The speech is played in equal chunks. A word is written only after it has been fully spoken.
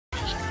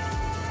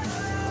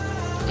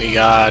We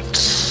got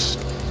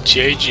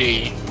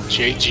JG,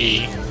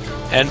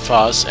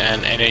 NFOS,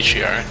 and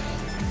NHR.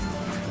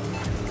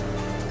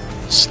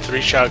 It's 3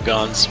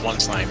 shotguns, 1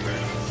 sniper.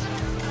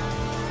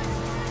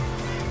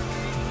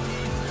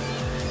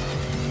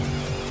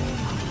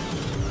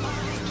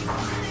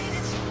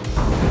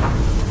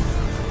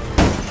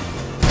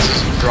 This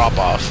is a drop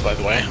off, by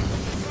the way.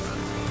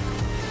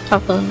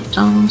 Top of the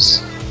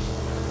McDonald's.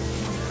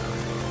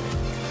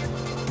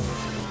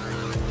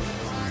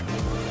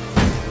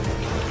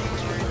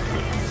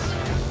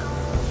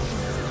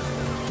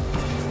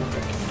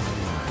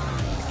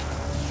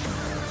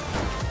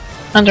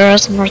 Under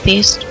us,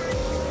 northeast.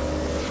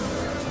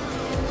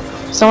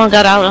 Someone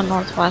got out on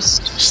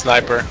northwest.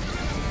 Sniper.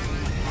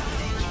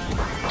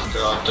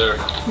 They're out there.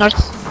 North,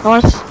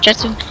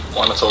 Jatsu.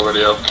 One that's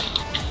already up.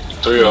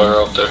 3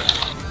 are up there.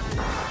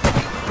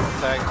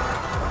 Tag.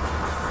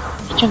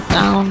 Jump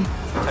down.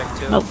 Tag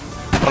 2. Nope.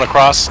 One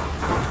across.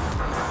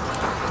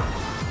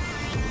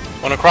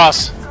 One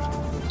across.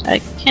 I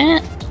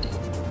can't.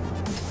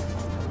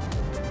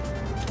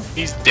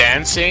 He's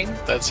dancing?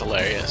 That's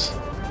hilarious.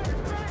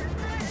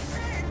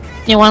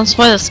 He wants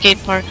by the skate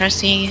park. I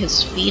see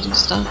his feet and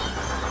stuff.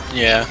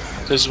 Yeah,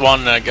 there's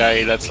one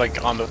guy that's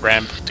like on the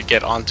ramp to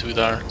get onto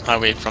the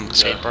highway from the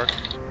skate park.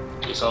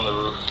 He's on the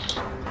roof.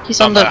 He's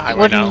on the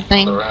highway wooden now.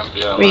 thing. The ramp,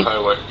 yeah, on Where the you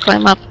highway.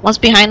 climb up. One's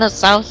behind us,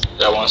 south.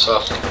 Yeah, one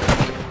south.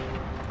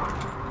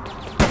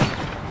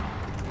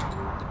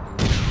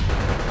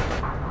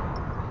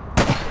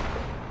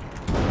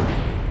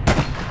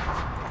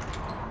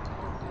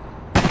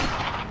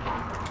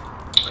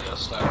 I got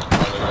sniped by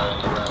the guy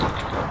on the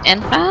ramp.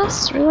 And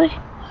fast? Really?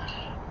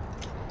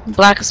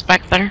 Black is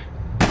back there.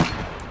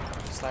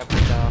 Sniper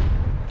down.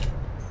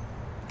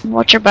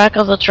 Watch your back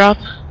of the drop.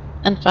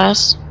 And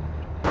fast.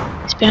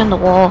 He's behind the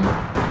wall.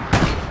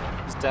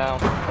 He's down.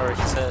 Or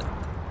he's hit.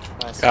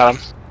 Nice. Got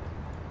him.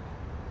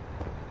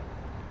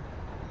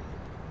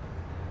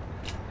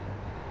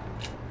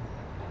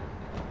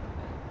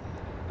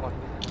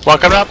 One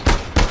coming up.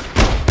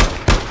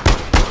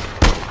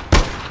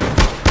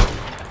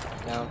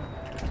 Down.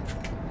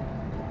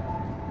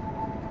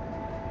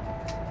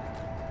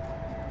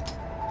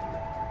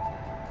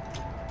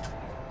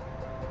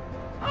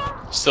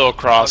 Still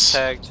across.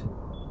 Tagged.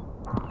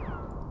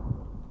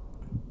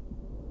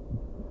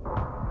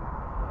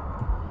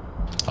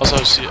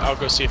 I'll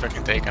go see if I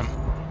can take him.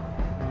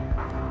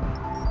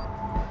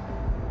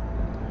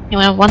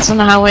 Anyway, one's on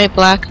the highway,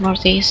 black,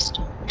 northeast.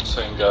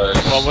 Same guy.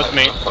 One with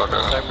me.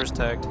 Sniper's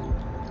tagged.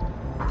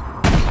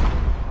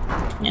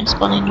 Yeah,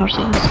 spawning northeast.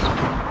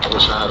 I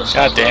wish I had a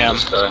God damn.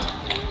 this guy.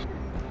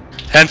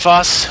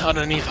 NFOS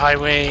underneath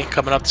highway,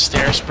 coming up the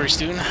stairs pretty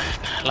soon.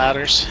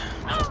 Ladders.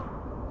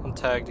 I'm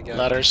tagged again.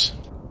 Ladders.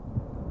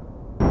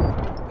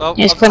 Oh,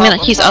 He's up climbing.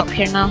 top, He's top. up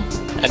here now.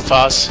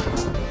 NFOS.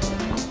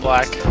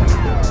 Black.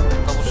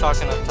 Double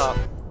shotgun up top.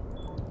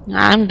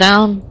 I'm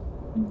down.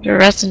 They're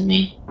arresting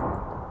me.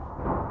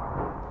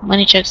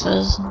 Money check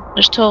says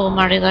there's 2 of them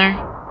already there.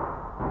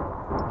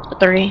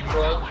 3.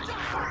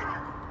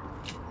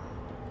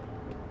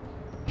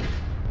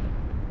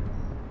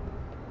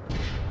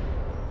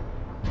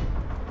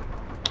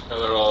 Yeah,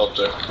 they're all up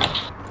there.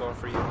 Going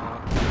for you now.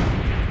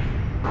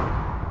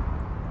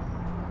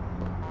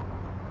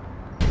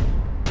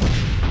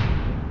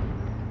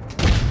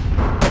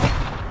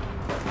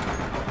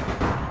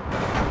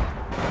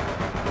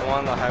 The one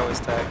on the highway's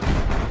tagged.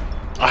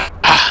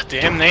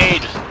 Damn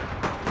nade.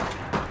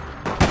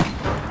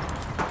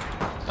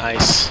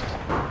 Nice.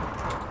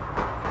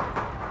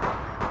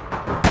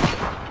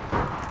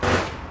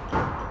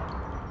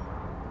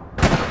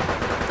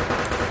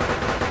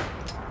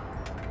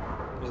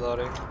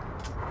 Reloading.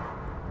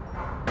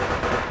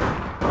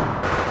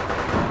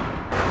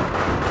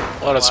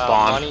 What a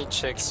spawn. Money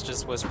chicks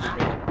just whispered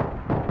me.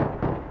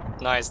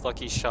 Nice,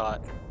 lucky shot.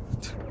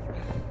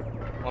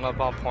 One up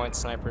on point,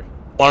 sniper.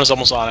 One is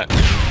almost on it.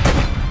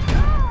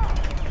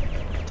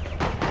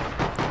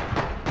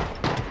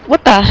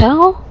 What the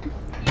hell?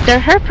 They're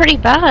hurt pretty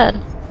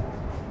bad.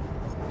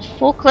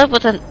 Full clip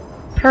with a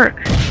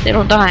perk. They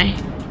don't die.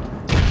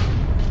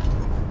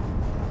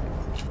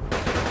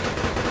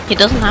 He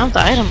doesn't have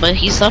the item, but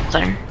he's up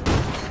there.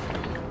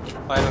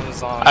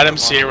 Item's on.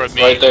 Item's here with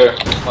me. Right there.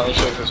 Money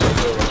check is right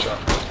there, watch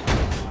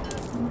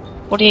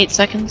out. 48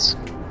 seconds.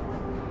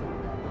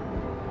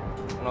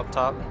 One up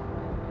top.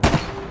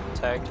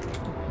 Tagged.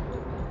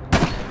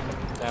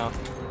 Down.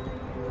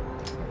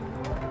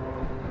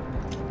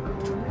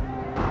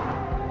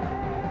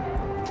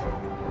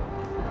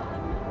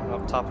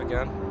 One up top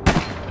again.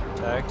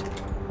 Tagged.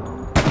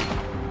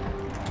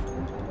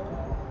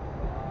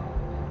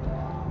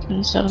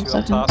 27 2 up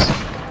seconds. top.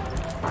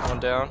 One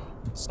down.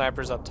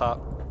 Sniper's up top.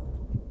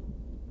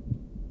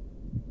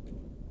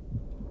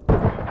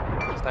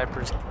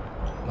 Sniper's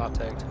not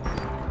tagged.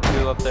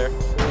 2 up there.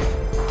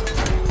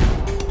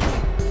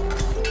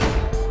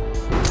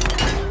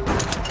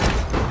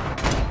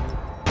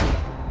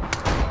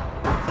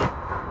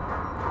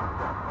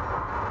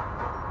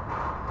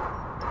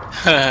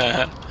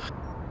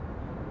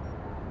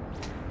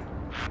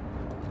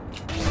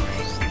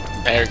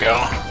 There you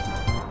go.